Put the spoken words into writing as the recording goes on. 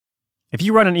If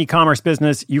you run an e-commerce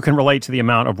business, you can relate to the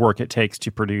amount of work it takes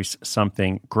to produce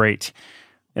something great.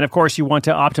 And of course, you want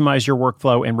to optimize your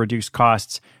workflow and reduce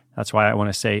costs. That's why I want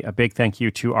to say a big thank you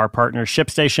to our partner,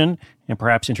 ShipStation, and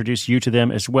perhaps introduce you to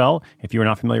them as well. If you are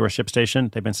not familiar with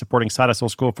ShipStation, they've been supporting Side Hustle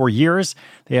School for years.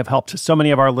 They have helped so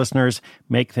many of our listeners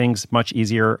make things much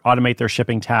easier, automate their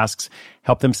shipping tasks,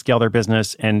 help them scale their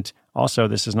business, and also,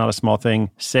 this is not a small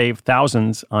thing, save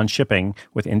thousands on shipping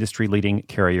with industry-leading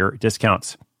carrier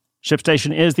discounts.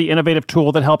 ShipStation is the innovative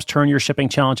tool that helps turn your shipping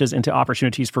challenges into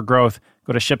opportunities for growth.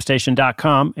 Go to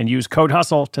ShipStation.com and use code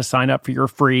HUSTLE to sign up for your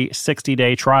free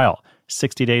 60-day trial.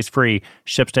 60 days free.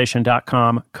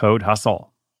 ShipStation.com, code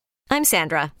HUSTLE. I'm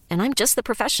Sandra, and I'm just the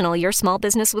professional your small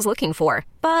business was looking for.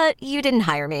 But you didn't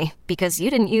hire me because you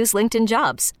didn't use LinkedIn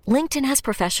Jobs. LinkedIn has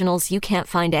professionals you can't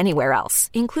find anywhere else,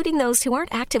 including those who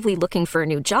aren't actively looking for a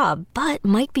new job, but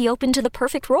might be open to the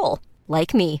perfect role,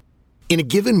 like me. In a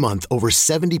given month, over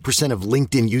 70% of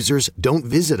LinkedIn users don't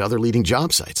visit other leading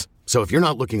job sites. So if you're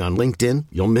not looking on LinkedIn,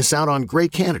 you'll miss out on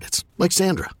great candidates like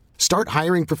Sandra. Start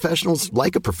hiring professionals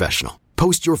like a professional.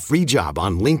 Post your free job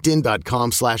on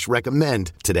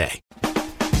linkedin.com/recommend today.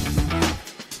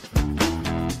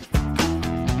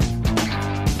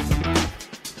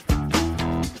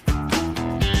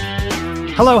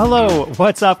 Hello.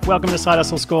 What's up? Welcome to Side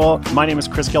Hustle School. My name is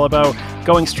Chris Guillebeau,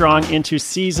 going strong into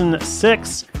Season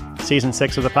 6. Season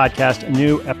 6 of the podcast, a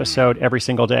new episode every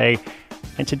single day.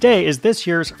 And today is this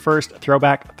year's first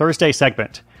Throwback Thursday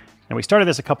segment. And we started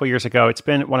this a couple years ago. It's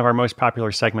been one of our most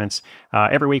popular segments.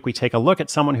 Every week we take a look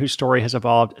at someone whose story has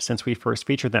evolved since we first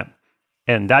featured them.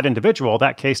 And that individual,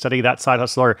 that case study, that side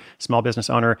hustler, small business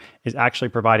owner, is actually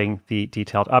providing the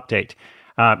detailed update.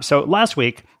 So last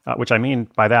week, which I mean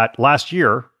by that, last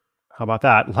year, how about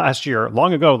that? Last year,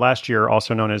 long ago last year,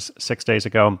 also known as 6 days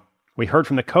ago, we heard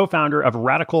from the co-founder of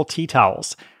Radical Tea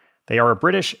Towels. They are a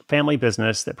British family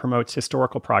business that promotes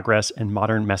historical progress and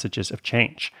modern messages of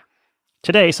change.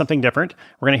 Today, something different.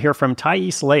 We're going to hear from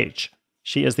Thais Lage.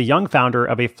 She is the young founder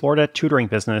of a Florida tutoring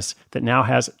business that now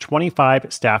has 25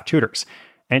 staff tutors.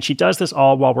 And she does this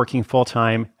all while working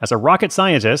full-time as a rocket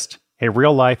scientist, a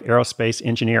real-life aerospace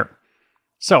engineer.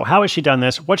 So how has she done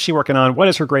this? What's she working on? What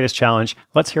is her greatest challenge?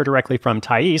 Let's hear directly from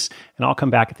Thais, and I'll come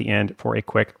back at the end for a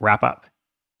quick wrap-up.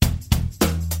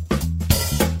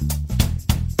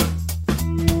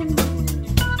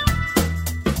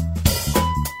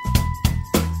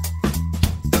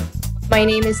 My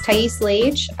name is Thais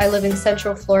Lage. I live in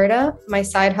Central Florida. My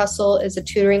side hustle is a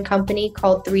tutoring company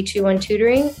called 321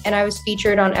 Tutoring, and I was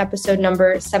featured on episode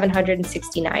number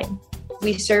 769.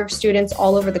 We serve students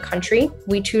all over the country.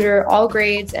 We tutor all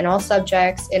grades and all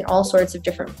subjects in all sorts of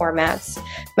different formats.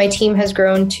 My team has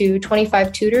grown to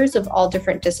 25 tutors of all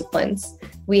different disciplines.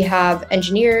 We have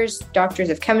engineers, doctors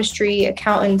of chemistry,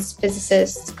 accountants,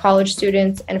 physicists, college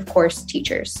students, and of course,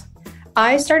 teachers.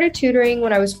 I started tutoring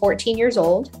when I was 14 years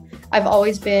old. I've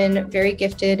always been very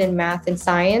gifted in math and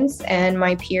science, and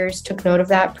my peers took note of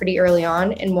that pretty early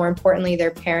on. And more importantly,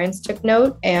 their parents took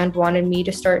note and wanted me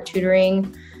to start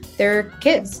tutoring their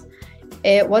kids.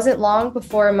 It wasn't long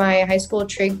before my high school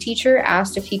trig teacher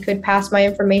asked if he could pass my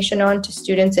information on to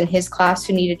students in his class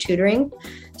who needed tutoring.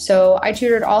 So I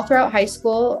tutored all throughout high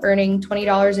school, earning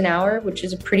 $20 an hour, which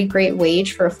is a pretty great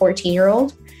wage for a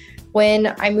 14-year-old.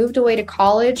 When I moved away to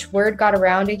college, word got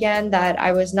around again that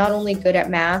I was not only good at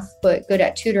math, but good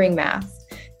at tutoring math.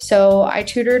 So I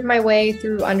tutored my way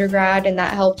through undergrad, and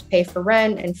that helped pay for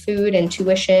rent and food and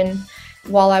tuition,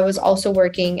 while I was also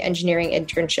working engineering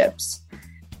internships.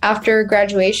 After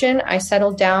graduation, I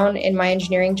settled down in my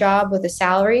engineering job with a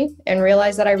salary and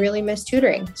realized that I really missed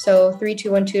tutoring. So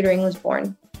 321 Tutoring was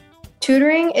born.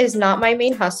 Tutoring is not my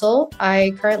main hustle.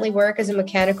 I currently work as a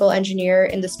mechanical engineer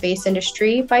in the space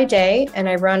industry by day, and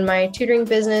I run my tutoring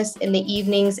business in the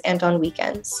evenings and on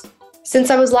weekends.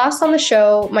 Since I was last on the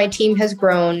show, my team has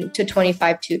grown to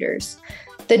 25 tutors.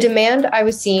 The demand I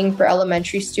was seeing for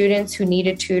elementary students who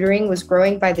needed tutoring was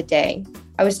growing by the day.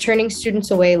 I was turning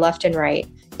students away left and right.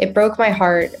 It broke my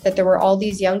heart that there were all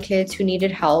these young kids who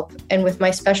needed help, and with my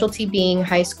specialty being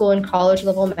high school and college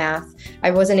level math,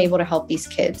 I wasn't able to help these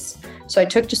kids. So I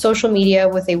took to social media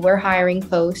with a "We're hiring"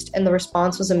 post, and the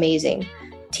response was amazing.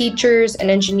 Teachers and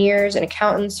engineers and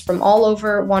accountants from all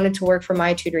over wanted to work for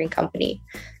my tutoring company.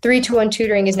 321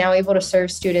 Tutoring is now able to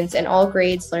serve students in all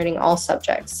grades, learning all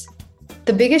subjects.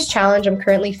 The biggest challenge I'm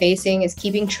currently facing is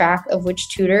keeping track of which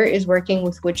tutor is working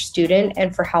with which student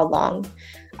and for how long.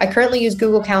 I currently use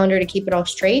Google Calendar to keep it all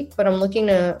straight, but I'm looking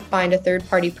to find a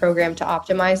third-party program to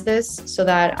optimize this so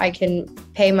that I can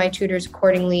pay my tutors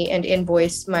accordingly and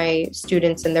invoice my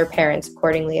students and their parents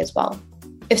accordingly as well.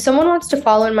 If someone wants to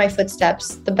follow in my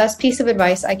footsteps, the best piece of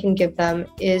advice I can give them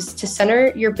is to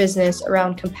center your business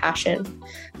around compassion.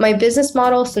 My business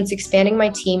model since expanding my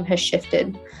team has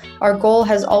shifted. Our goal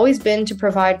has always been to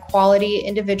provide quality,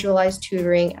 individualized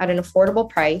tutoring at an affordable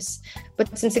price,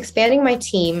 but since expanding my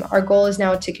team, our goal is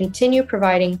now to continue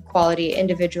providing quality,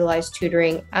 individualized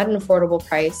tutoring at an affordable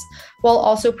price, while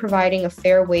also providing a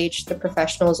fair wage to the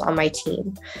professionals on my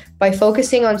team. By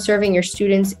focusing on serving your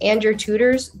students and your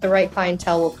tutors, the right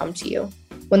clientele will come to you.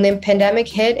 When the pandemic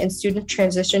hit and students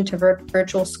transitioned to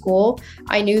virtual school,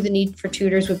 I knew the need for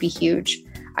tutors would be huge.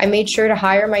 I made sure to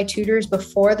hire my tutors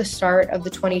before the start of the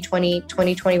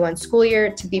 2020-2021 school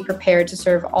year to be prepared to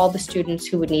serve all the students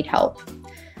who would need help.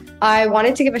 I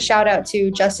wanted to give a shout out to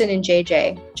Justin and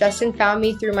JJ. Justin found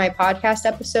me through my podcast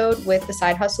episode with the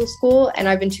Side Hustle School, and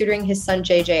I've been tutoring his son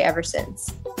JJ ever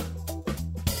since.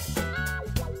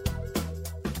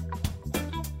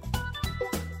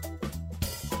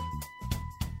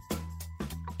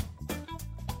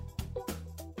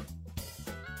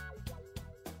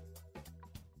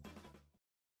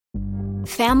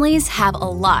 Families have a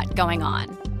lot going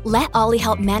on. Let Ollie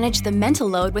help manage the mental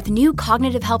load with new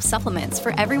cognitive help supplements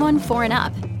for everyone 4 and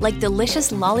up, like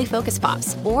delicious Lolly Focus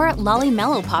Pops or Lolly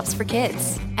Mellow Pops for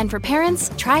kids. And for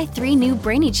parents, try 3 new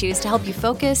Brainy Chews to help you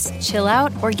focus, chill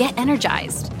out, or get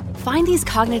energized. Find these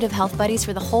cognitive health buddies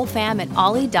for the whole fam at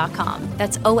ollie.com.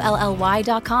 That's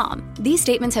OLLY.com. These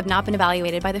statements have not been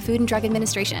evaluated by the Food and Drug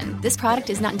Administration. This product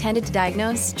is not intended to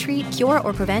diagnose, treat, cure,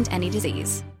 or prevent any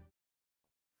disease.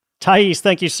 Thais,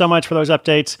 thank you so much for those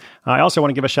updates. I also want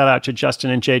to give a shout out to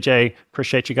Justin and JJ.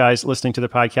 Appreciate you guys listening to the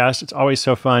podcast. It's always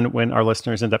so fun when our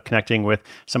listeners end up connecting with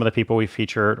some of the people we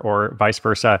featured or vice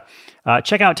versa.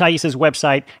 Check out Thais's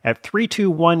website at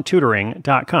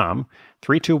 321tutoring.com,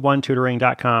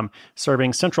 321tutoring.com,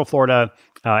 serving Central Florida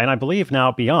and I believe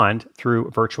now beyond through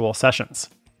virtual sessions.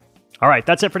 All right,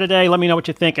 that's it for today. Let me know what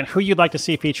you think and who you'd like to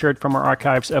see featured from our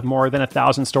archives of more than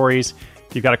 1,000 stories.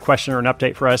 If you've got a question or an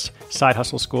update for us,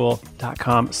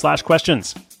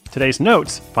 sidehustleschool.com/questions. Today's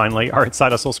notes, finally, are at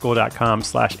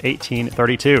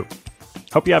sidehustleschool.com/1832.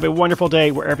 Hope you have a wonderful day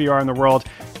wherever you are in the world.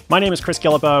 My name is Chris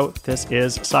Guillebeau. This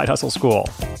is Side Hustle School.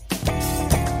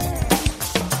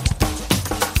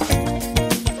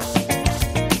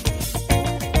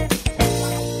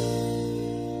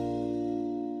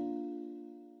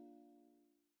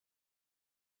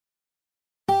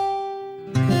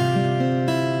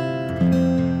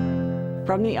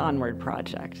 From the Onward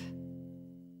Project.